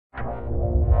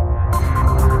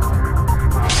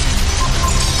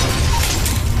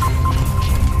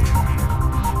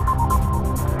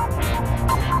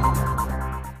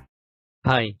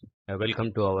Hi,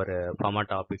 welcome to our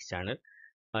Pharmatopics channel.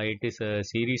 It is a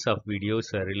series of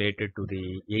videos related to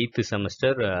the 8th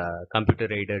semester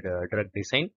computer-aided drug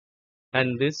design.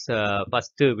 And this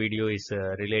first video is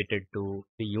related to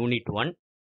the Unit 1.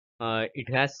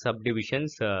 It has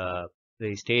subdivisions, the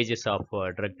stages of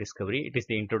drug discovery. It is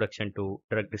the introduction to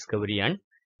drug discovery and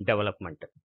development.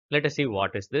 Let us see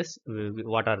what is this,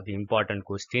 what are the important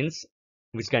questions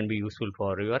which can be useful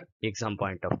for your exam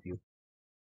point of view.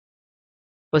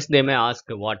 First, they may ask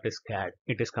what is CAD?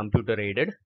 It is computer-aided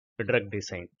drug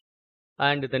design.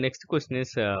 And the next question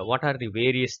is what are the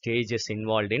various stages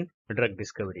involved in drug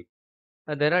discovery?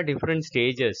 There are different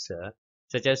stages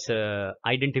such as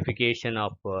identification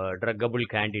of druggable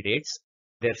candidates,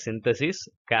 their synthesis,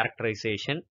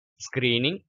 characterization,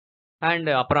 screening, and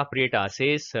appropriate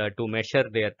assays to measure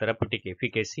their therapeutic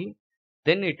efficacy.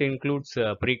 Then it includes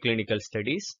preclinical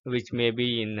studies, which may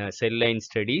be in cell line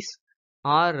studies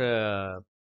or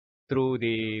through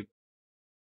the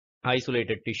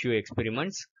isolated tissue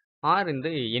experiments or in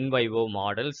the in vivo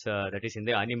models, that is in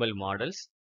the animal models,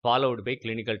 followed by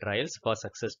clinical trials for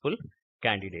successful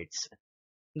candidates.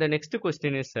 The next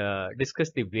question is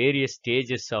discuss the various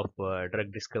stages of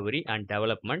drug discovery and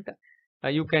development.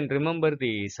 You can remember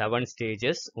the 7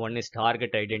 stages. One is target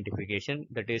identification,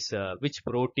 that is which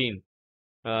protein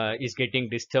is getting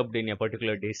disturbed in a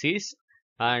particular disease,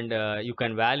 and you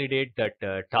can validate that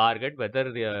target,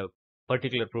 whether the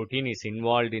particular protein is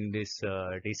involved in this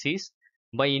disease,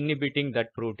 by inhibiting that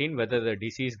protein, whether the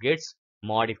disease gets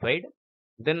modified.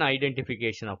 Then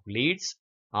identification of leads,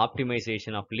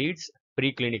 optimization of leads,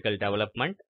 preclinical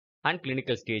development, and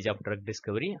clinical stage of drug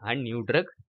discovery and new drug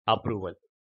approval.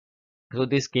 So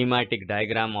this schematic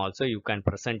diagram also you can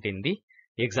present in the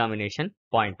examination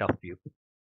point of view.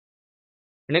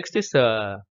 Next is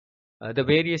the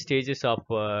various stages of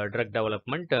drug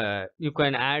development. You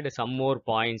can add some more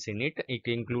points in it. It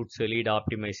includes lead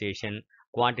optimization,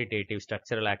 quantitative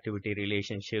structural activity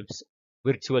relationships,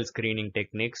 virtual screening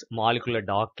techniques, molecular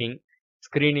docking,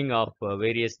 screening of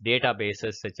various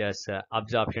databases such as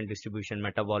absorption, distribution,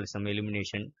 metabolism,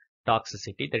 elimination,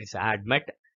 toxicity, that is ADMET,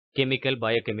 chemical,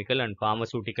 biochemical, and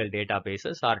pharmaceutical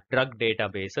databases or drug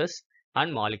databases,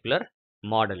 and molecular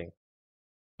modeling.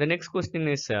 The next question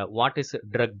is what is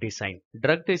drug design?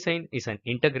 Drug design is an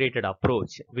integrated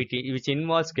approach which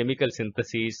involves chemical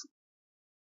synthesis,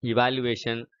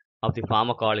 evaluation of the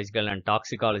pharmacological and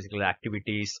toxicological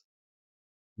activities,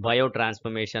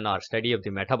 biotransformation or study of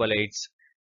the metabolites,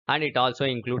 and it also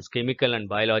includes chemical and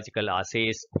biological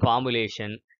assays,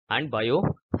 formulation, and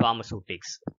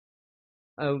biopharmaceutics.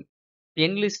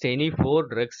 Enlist any 4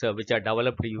 drugs which are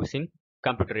developed using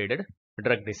computer-aided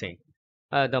drug design.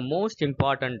 The most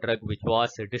important drug which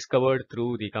was discovered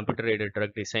through the computer-aided drug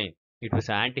design, it was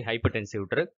an antihypertensive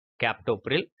drug,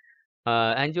 captopril.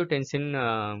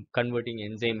 Angiotensin converting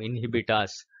enzyme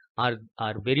inhibitors are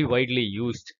very widely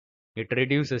used. It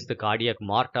reduces the cardiac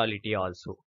mortality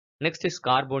also. Next is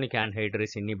carbonic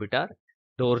anhydrase inhibitor,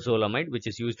 dorzolamide, which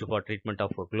is used for treatment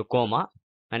of glaucoma,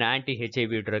 an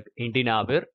anti-HIV drug,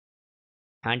 indinavir,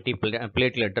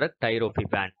 anti-platelet drug,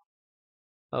 tirofiban.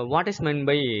 What is meant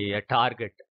by a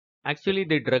target? Actually,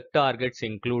 the drug targets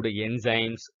include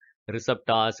enzymes,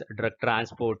 receptors, drug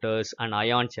transporters, and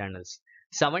ion channels.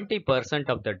 70%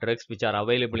 of the drugs which are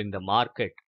available in the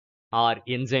market are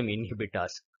enzyme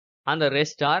inhibitors, and the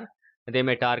rest are, they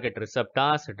may target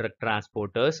receptors, drug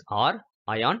transporters, or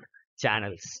ion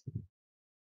channels.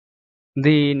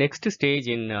 The next stage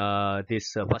in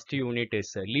this first unit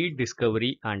is lead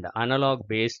discovery and analog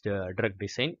based drug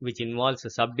design, which involves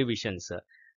subdivisions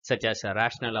such as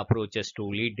rational approaches to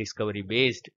lead discovery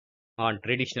based on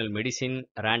traditional medicine,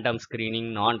 random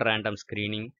screening, non-random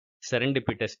screening,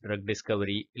 serendipitous drug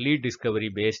discovery, lead discovery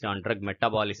based on drug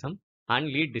metabolism, and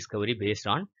lead discovery based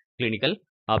on clinical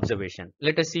observation.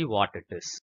 Let us see what it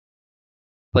is.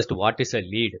 First, what is a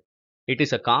lead? It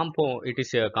is a compound.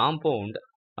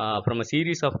 From a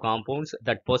series of compounds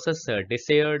that possess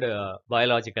desired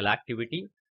biological activity,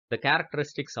 the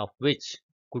characteristics of which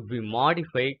could be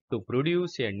modified to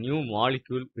produce a new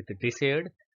molecule with desired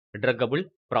druggable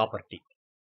property.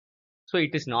 So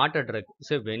it is not a drug.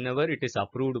 So whenever it is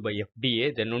approved by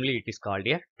FDA, then only it is called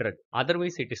a drug.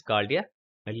 Otherwise, it is called a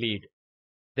lead.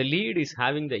 The lead is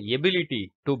having the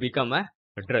ability to become a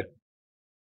drug.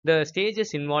 The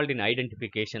stages involved in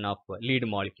identification of lead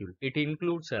molecule. It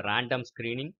includes random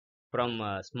screening from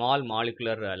small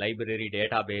molecular library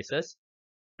databases,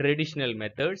 traditional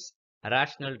methods,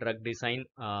 rational drug design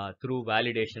through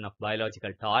validation of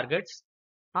biological targets,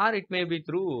 or it may be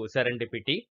through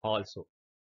serendipity also.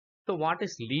 So what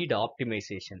is lead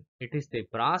optimization? It is the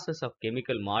process of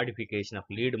chemical modification of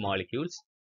lead molecules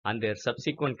and their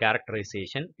subsequent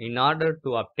characterization in order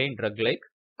to obtain drug-like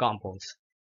compounds.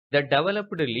 The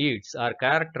developed leads are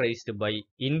characterized by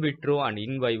in vitro and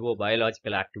in vivo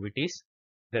biological activities,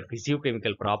 their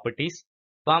physiochemical properties,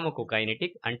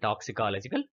 pharmacokinetic and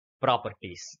toxicological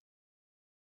properties.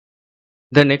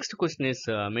 The next question is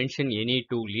mention any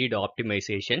two lead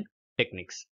optimization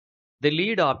techniques. The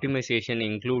lead optimization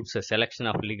includes a selection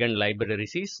of ligand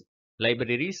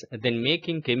libraries, then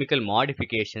making chemical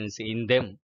modifications in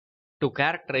them to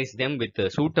characterize them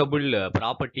with suitable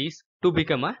properties to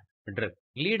become a drug.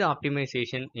 Lead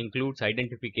optimization includes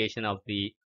identification of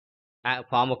the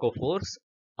pharmacophores,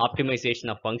 optimization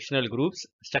of functional groups,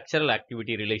 structural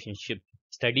activity relationship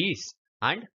studies,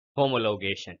 and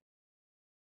homologation.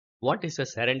 What is a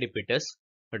serendipitous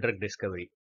drug discovery?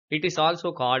 It is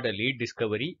also called a lead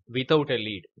discovery without a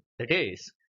lead. That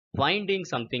is, finding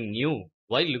something new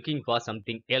while looking for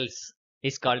something else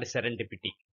is called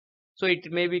serendipity. So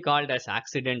it may be called as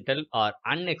accidental or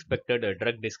unexpected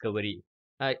drug discovery,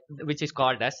 which is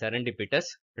called as serendipitous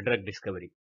drug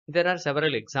discovery. There are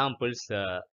several examples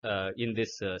in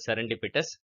this serendipitous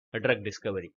drug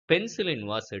discovery. Penicillin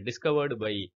was discovered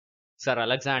by Sir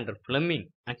Alexander Fleming.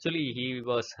 Actually, he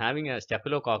was having a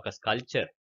staphylococcus culture.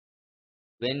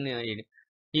 When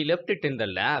he left it in the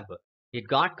lab, it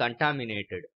got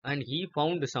contaminated and he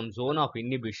found some zone of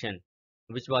inhibition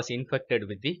which was infected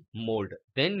with the mold.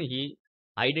 Then he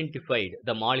identified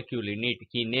the molecule in it.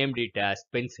 He named it as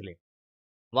penicillin.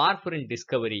 Warfarin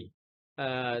discovery.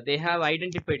 They have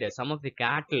identified some of the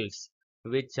cattle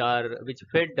which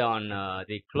fed on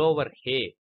the clover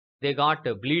hay. They got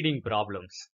bleeding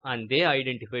problems and they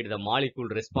identified the molecule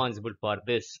responsible for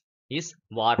this is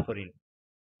warfarin.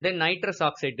 Then nitrous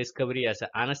oxide discovery as an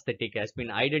anesthetic has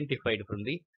been identified from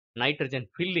the nitrogen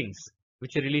fillings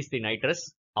which release the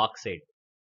nitrous oxide.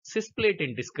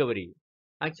 Cisplatin discovery.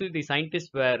 Actually, the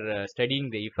scientists were studying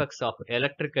the effects of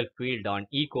electrical field on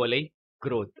E. coli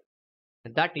growth.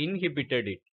 That inhibited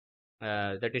it,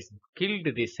 that is, killed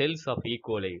the cells of E.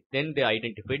 coli. Then they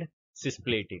identified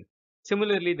cisplatin.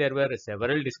 Similarly, there were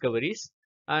several discoveries,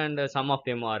 and some of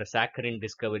them are saccharin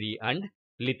discovery and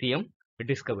lithium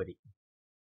discovery.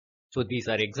 So these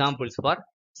are examples for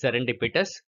serendipitous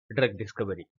drug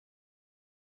discovery.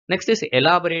 Next is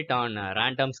elaborate on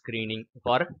random screening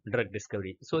for drug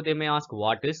discovery. So they may ask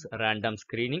what is random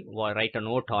screening or write a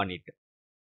note on it.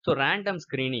 So random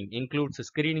screening includes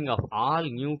screening of all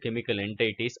new chemical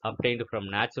entities obtained from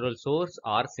natural source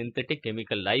or synthetic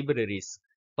chemical libraries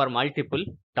for multiple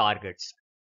targets.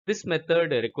 This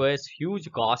method requires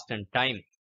huge cost and time,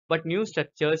 but new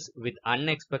structures with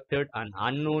unexpected and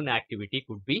unknown activity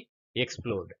could be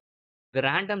explored. The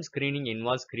random screening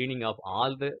involves screening of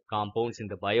all the compounds in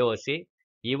the bioassay,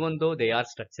 even though they are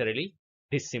structurally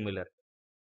dissimilar.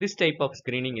 This type of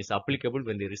screening is applicable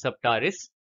when the receptor is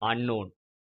unknown,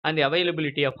 and the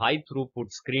availability of high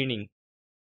throughput screening.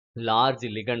 Large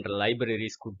ligand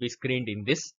libraries could be screened in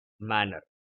this manner.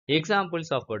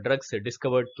 Examples of drugs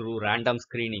discovered through random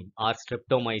screening are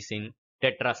streptomycin,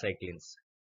 tetracyclines.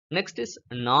 Next is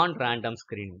non-random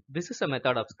screening. This is a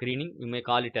method of screening. You may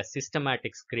call it a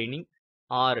systematic screening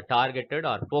or targeted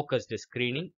or focused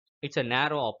screening. It's a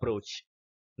narrow approach.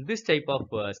 This type of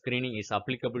screening is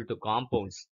applicable to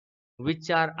compounds which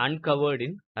are uncovered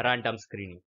in random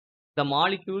screening. The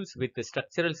molecules with the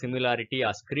structural similarity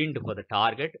are screened for the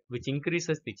target, which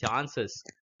increases the chances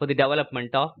for the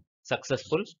development of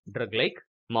successful drug-like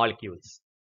molecules.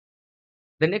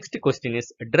 The next question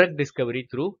is drug discovery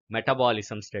through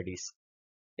metabolism studies.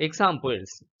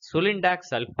 Examples: sulindac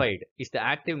sulfide is the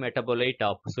active metabolite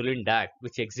of sulindac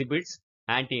which exhibits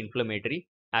anti-inflammatory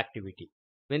activity.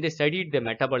 When they studied the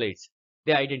metabolites,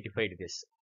 they identified this.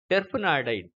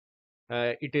 Terfenadine,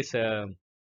 it is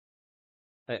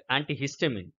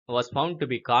antihistamine, was found to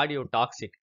be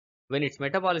cardiotoxic when its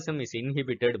metabolism is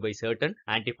inhibited by certain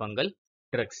antifungal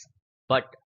drugs. But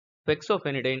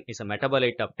fexofenadine is a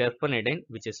metabolite of terfenadine,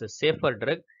 which is a safer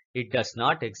drug. It does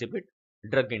not exhibit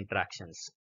drug interactions.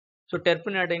 So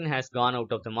terfenadine has gone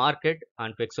out of the market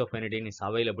and fexofenadine is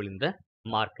available in the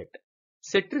market.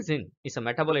 Cetirizine is a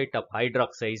metabolite of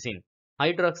hydroxyzine.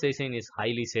 Hydroxyzine is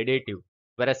highly sedative,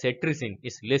 whereas cetirizine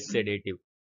is less sedative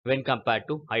when compared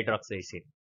to hydroxyzine.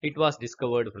 It was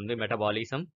discovered from the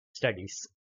metabolism studies.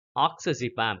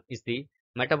 Oxazepam is the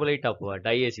metabolite of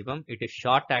diazepam. It is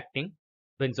short-acting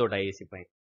benzodiazepine.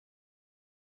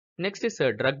 Next is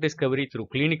drug discovery through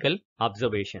clinical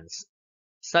observations.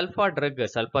 Sulfa drug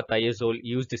sulfathiazole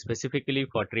used specifically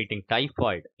for treating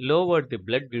typhoid lowered the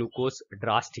blood glucose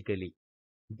drastically.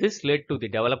 This led to the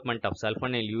development of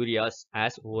sulfonylureas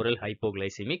as oral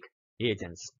hypoglycemic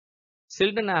agents.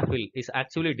 Sildenafil is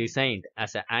actually designed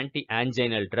as an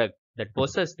anti-anginal drug that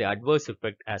possesses the adverse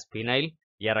effect as penile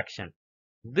erection.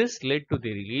 This led to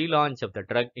the relaunch of the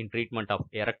drug in treatment of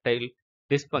erectile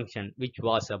dysfunction, which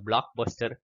was a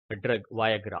blockbuster drug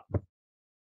Viagra.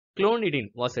 Clonidine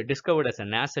was discovered as a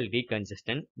nasal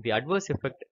decongestant. The adverse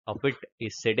effect of it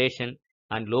is sedation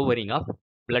and lowering of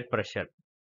blood pressure.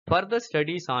 Further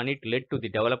studies on it led to the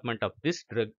development of this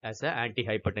drug as an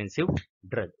antihypertensive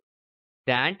drug.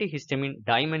 The antihistamine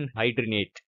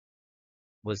dimenhydrinate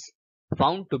was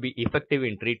found to be effective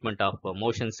in treatment of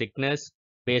motion sickness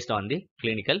based on the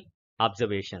clinical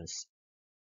observations.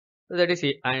 So that is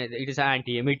it is an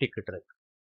antiemetic drug.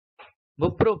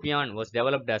 Bupropion was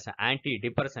developed as an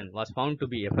antidepressant, was found to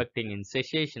be effective in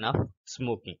cessation of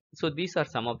smoking. So these are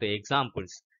some of the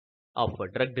examples of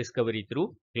drug discovery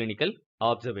through clinical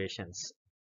observations.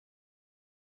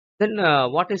 Then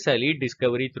what is a lead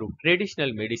discovery through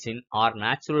traditional medicine or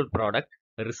natural product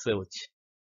research?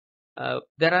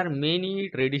 There are many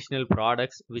traditional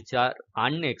products which are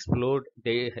unexplored.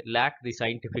 They lack the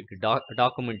scientific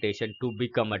documentation to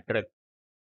become a drug.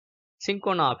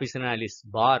 Cinchona officinalis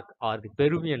bark or the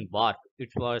Peruvian bark, it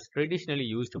was traditionally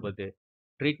used for the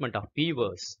treatment of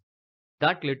fevers.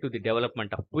 That led to the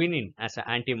development of quinine as an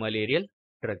antimalarial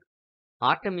drug.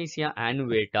 Artemisia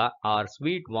annuvata or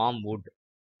sweet wormwood,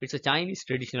 it's a Chinese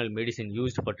traditional medicine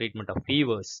used for treatment of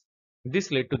fevers.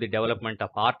 This led to the development of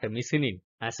artemisinin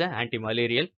as an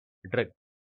antimalarial drug.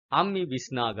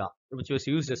 Ammi-visnaga, which was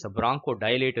used as a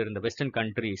bronchodilator in the Western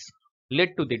countries, led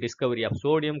to the discovery of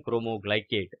sodium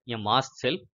chromoglycate, a mast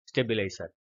cell stabilizer.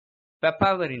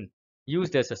 Papaverine,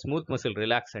 used as a smooth muscle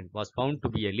relaxant, was found to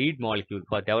be a lead molecule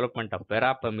for development of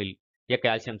verapamil, a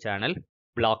calcium channel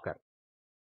blocker.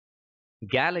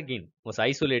 Galagin was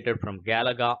isolated from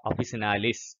Galaga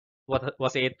officinalis,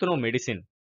 was a ethnomedicine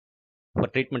for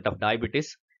treatment of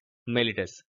diabetes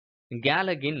mellitus.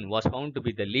 Galagin was found to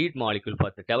be the lead molecule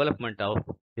for the development of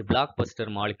the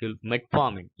blockbuster molecule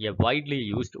metformin, a widely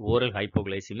used oral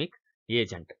hypoglycemic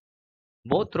agent.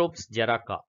 Bothrops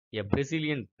jaraca, a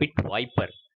Brazilian pit viper,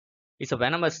 is a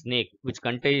venomous snake which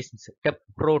contains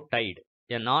teprotide,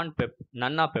 a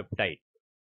nonapeptide.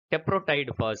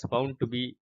 Teprotide was found to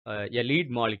be a lead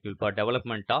molecule for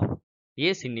development of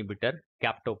ACE inhibitor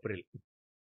captopril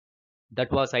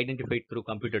that was identified through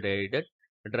computer-aided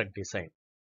drug design.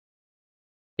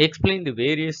 Explain the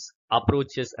various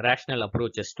approaches, rational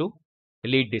approaches to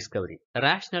lead discovery.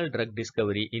 Rational drug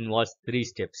discovery involves 3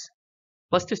 steps.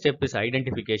 First step is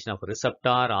identification of receptor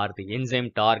or the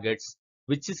enzyme targets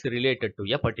which is related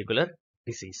to a particular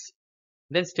disease.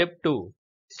 Then step 2,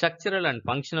 structural and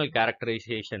functional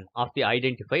characterization of the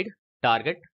identified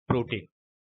target protein.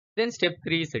 Then step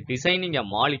 3 is designing a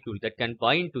molecule that can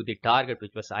bind to the target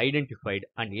which was identified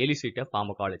and elicit a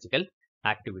pharmacological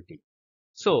activity.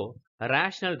 So,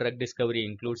 rational drug discovery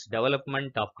includes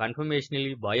development of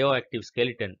conformationally bioactive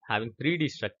skeleton having 3D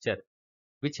structure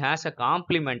which has a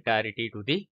complementarity to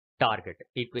the target.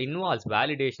 It involves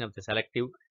validation of the selective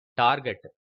target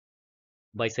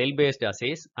by cell-based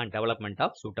assays and development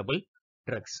of suitable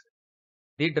drugs.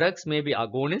 The drugs may be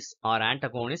agonists or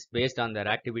antagonists based on their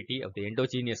activity of the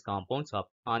endogenous compounds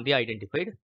on the identified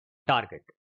target.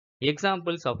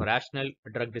 Examples of rational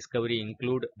drug discovery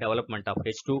include development of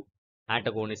H2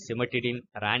 antagonist cimetidine,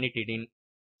 ranitidine,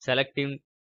 selective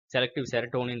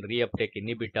serotonin reuptake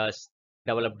inhibitors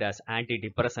developed as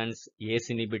antidepressants, ACE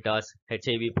inhibitors,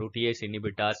 HIV protease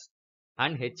inhibitors,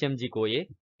 and HMG-CoA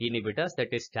inhibitors,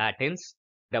 that is statins,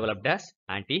 developed as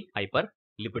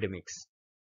anti-hyperlipidemics.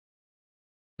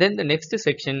 Then the next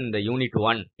section in the unit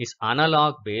 1 is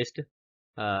analog based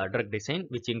drug design,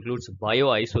 which includes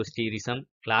bioisosterism,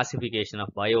 classification of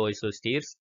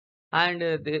bioisosters, and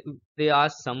they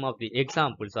ask some of the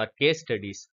examples or case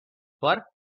studies for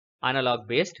analog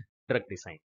based drug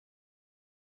design.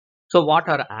 So what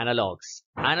are analogs?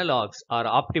 Analogs are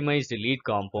optimized lead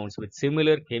compounds with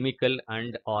similar chemical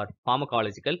and or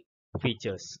pharmacological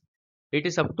features. It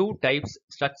is of 2 types: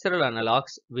 structural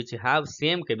analogs which have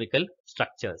same chemical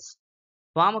structures.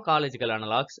 Pharmacological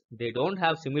analogs, they don't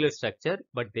have similar structure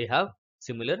but they have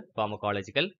similar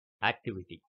pharmacological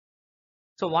activity.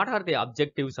 So what are the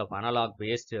objectives of analog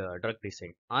based drug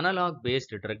design? Analog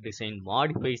based drug design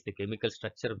modifies the chemical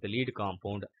structure of the lead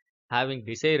compound having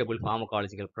desirable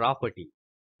pharmacological property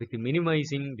with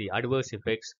minimizing the adverse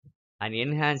effects and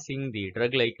enhancing the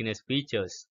drug likeness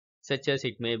features, such as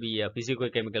it may be a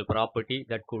physicochemical property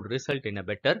that could result in a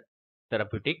better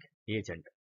therapeutic agent.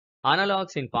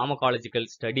 Analogs in pharmacological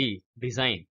study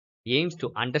design aims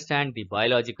to understand the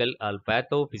biological or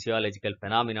pathophysiological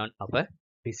phenomenon of a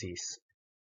disease.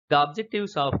 The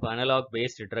objectives of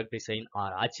analog-based drug design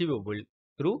are achievable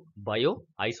through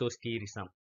bioisosterism.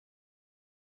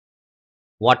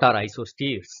 What are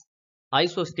isosteres?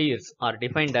 Isosteres are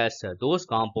defined as those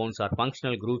compounds or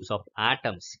functional groups of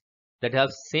atoms that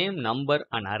have same number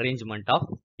and arrangement of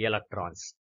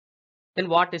electrons. Then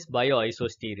what is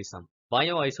bioisosterism?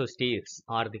 Bioisosteres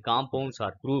are the compounds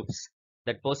or groups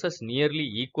that possess nearly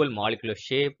equal molecular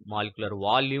shape, molecular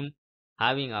volume,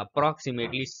 having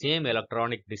approximately same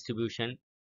electronic distribution,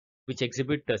 which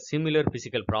exhibit similar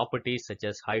physical properties such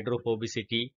as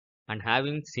hydrophobicity and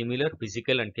having similar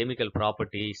physical and chemical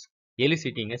properties,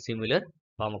 eliciting a similar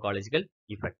pharmacological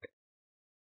effect.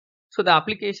 So the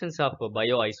applications of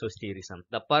bioisosterism.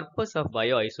 The purpose of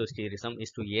bioisosterism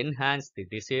is to enhance the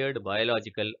desired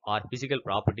biological or physical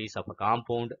properties of a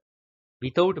compound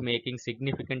without making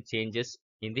significant changes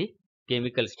in the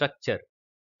chemical structure,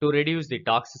 to reduce the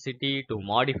toxicity, to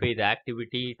modify the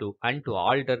activity, and to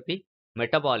alter the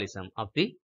metabolism of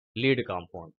the lead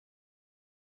compound.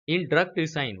 In drug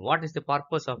design, what is the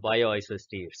purpose of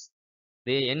bioisosteres?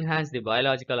 They enhance the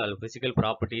biological or physical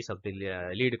properties of the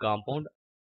lead compound,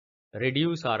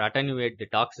 reduce or attenuate the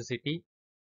toxicity,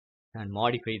 and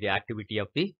modify the activity of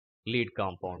the lead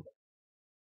compound.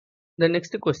 The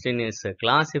next question is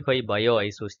classify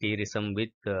bioisosterism with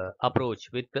approach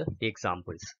with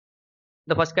examples.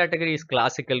 The first category is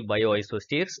classical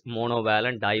bioisosteres,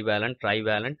 monovalent, divalent,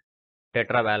 trivalent,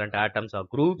 tetravalent atoms or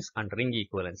groups and ring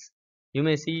equivalents. You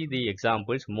may see the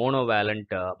examples. Monovalent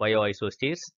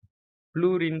bioisosteres.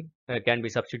 Fluorine can be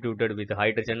substituted with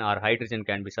hydrogen, or hydrogen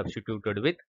can be substituted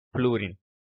with fluorine.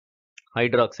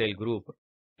 Hydroxyl group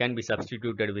can be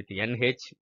substituted with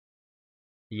NH.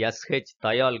 SH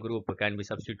thiol group can be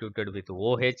substituted with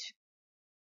OH.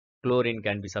 Chlorine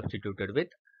can be substituted with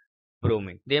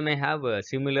bromine. They may have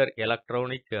similar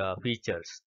electronic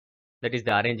features. That is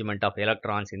the arrangement of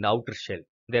electrons in the outer shell.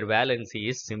 Their valency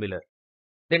is similar.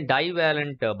 Then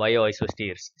divalent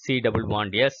bioisosteres, C double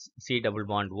bond S, C double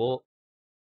bond O,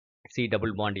 C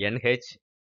double bond NH,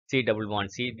 C double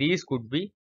bond C. These could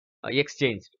be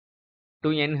exchanged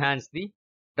to enhance the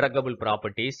druggable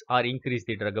properties or increase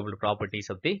the druggable properties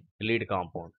of the lead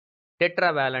compound.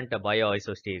 Tetravalent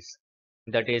bioisosteres,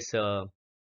 that is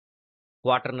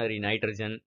quaternary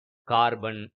nitrogen,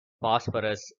 carbon,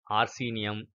 phosphorus,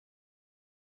 arsenium.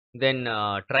 Then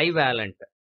trivalent,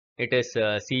 it is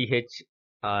CH,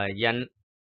 N,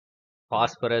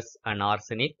 phosphorus and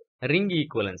arsenic. Ring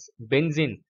equivalents,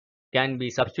 benzene can be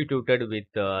substituted with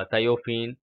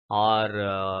thiophene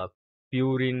or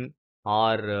purine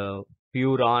or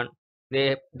furan.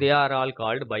 They are all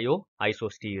called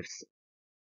bioisosteres.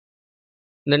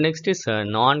 The next is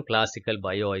non-classical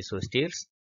bioisosteres.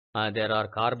 There are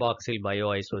carboxyl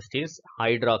bioisosteres,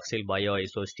 hydroxyl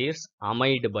bioisosteres,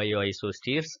 amide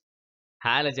bioisosteres,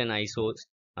 halogen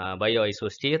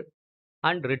bioisostere,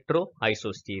 and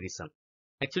retroisosterism.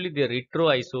 Actually, the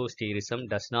retroisosterism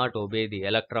does not obey the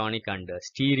electronic and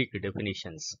steric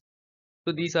definitions.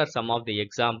 So these are some of the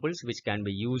examples which can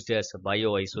be used as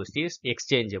bioisosteres,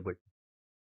 exchangeable.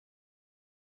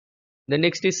 The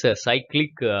next is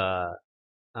cyclic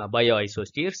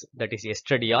bioisosteres, that is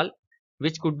estradiol,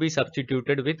 which could be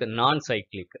substituted with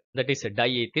non-cyclic, that is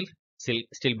diethyl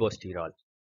stilbosterol.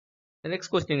 The next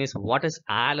question is, what is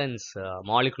Allen's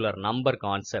molecular number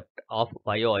concept of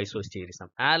bioisosterism?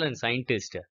 Allen,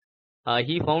 scientist,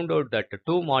 he found out that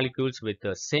two molecules with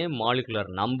the same molecular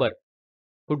number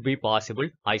could be possible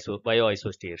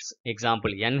bioisosteres.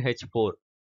 Example, NH4,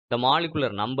 the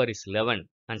molecular number is 11,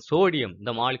 and sodium,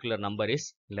 the molecular number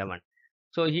is 11.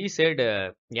 So he said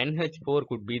NH4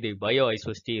 could be the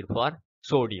bioisostere for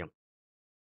sodium.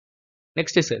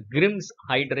 Next is Grimm's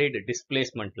hydrate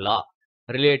displacement law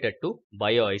related to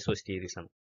bioisosterism.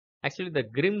 Actually, the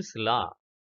Grimm's law,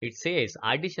 it says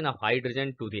addition of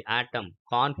hydrogen to the atom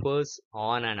confers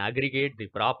on an aggregate the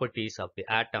properties of the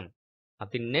atom of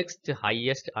the next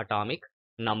highest atomic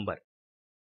number.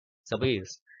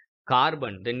 Suppose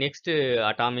carbon, the next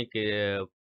atomic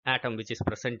atom which is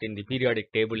present in the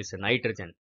periodic table is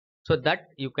nitrogen. So that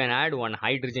you can add one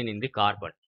hydrogen in the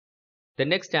carbon. The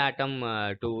next atom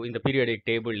in the periodic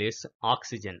table is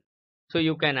oxygen. So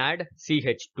you can add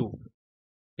CH2.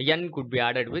 N could be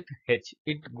added with H.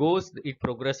 It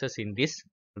progresses in this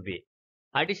way.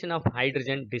 Addition of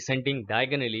hydrogen descending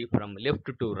diagonally from left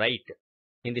to right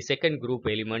in the second group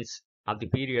elements of the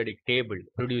periodic table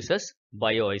produces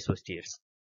bioisosteres.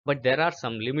 But there are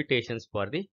some limitations for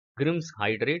the Grimm's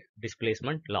hydrate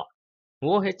displacement law.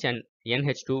 OH and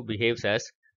NH2 behaves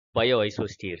as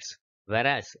bioisosteres,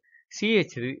 whereas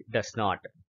CH3 does not.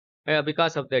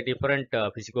 because of the different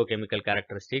physicochemical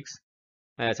characteristics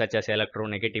such as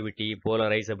electronegativity,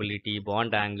 polarizability,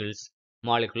 bond angles,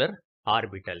 molecular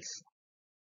orbitals.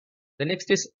 The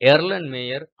next is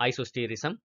Erlenmeyer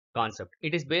isosterism concept.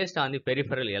 It is based on the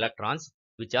peripheral electrons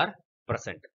which are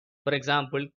present. For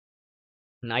example,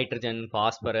 nitrogen,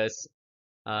 phosphorus,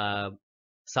 uh,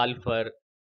 sulfur,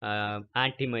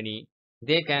 antimony,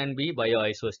 they can be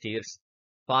bioisosteres.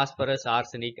 Phosphorus,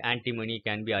 arsenic, antimony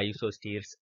can be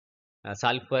isosteres.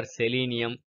 Sulfur,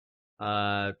 selenium,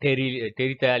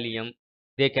 terithium,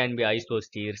 they can be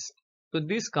isosteres. So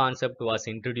this concept was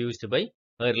introduced by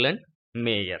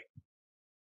Erlenmeyer.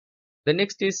 The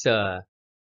next is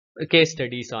case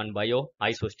studies on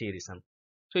bioisosterism.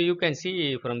 So you can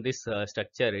see from this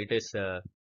structure, it is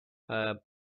uh,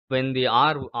 when the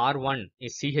R1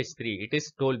 is CH3, it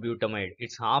is tolubutamide.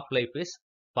 Its half-life is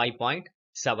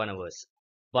 5.7 hours.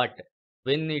 But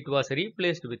when it was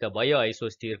replaced with a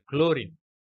bioisostere chlorine,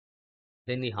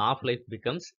 then the half-life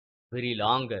becomes very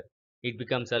longer. It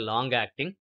becomes a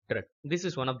long-acting drug. This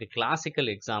is one of the classical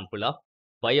example of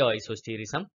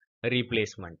bioisosterism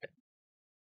replacement.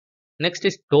 Next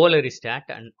is tolaristat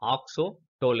and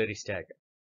oxotolaristat.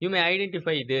 You may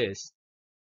identify this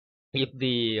if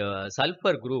the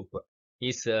sulfur group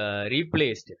is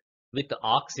replaced with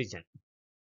oxygen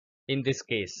in this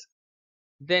case,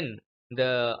 then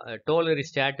the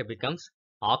tolaristat becomes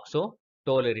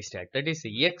oxotolaristat. That is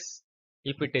X.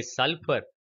 If it is sulfur,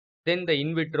 then the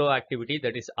in vitro activity,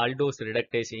 that is aldose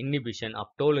reductase inhibition of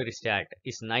tolaristat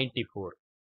is 94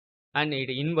 and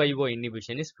in vivo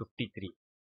inhibition is 53.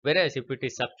 Whereas if it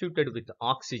is substituted with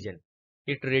oxygen,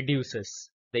 it reduces.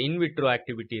 The in vitro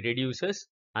activity reduces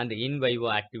and the in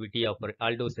vivo activity of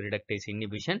aldose reductase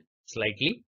inhibition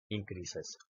slightly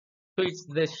increases. So it's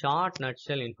the short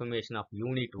nutshell information of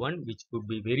Unit 1 which could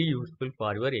be very useful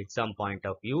for your exam point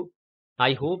of view.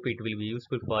 I hope it will be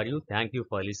useful for you. Thank you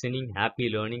for listening. Happy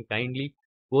learning. Kindly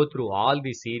go through all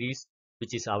the series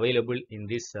which is available in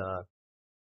this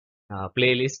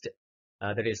playlist,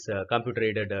 that is computer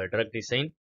aided drug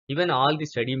design. Even all the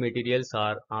study materials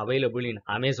are available in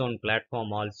Amazon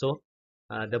platform also.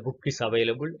 The book is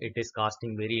available. It is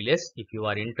costing very less. If you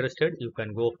are interested, you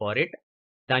can go for it.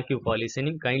 Thank you for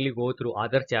listening. Kindly go through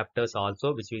other chapters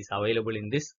also which is available in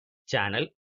this channel,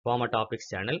 Pharmatopics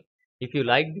channel. If you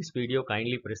like this video,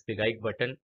 kindly press the like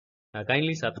button.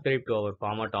 Kindly subscribe to our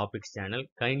Pharmatopics channel.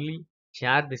 Kindly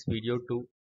share this video to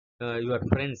your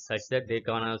friends such that they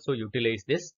can also utilize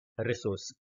this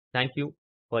resource. Thank you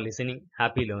for listening.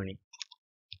 Happy learning.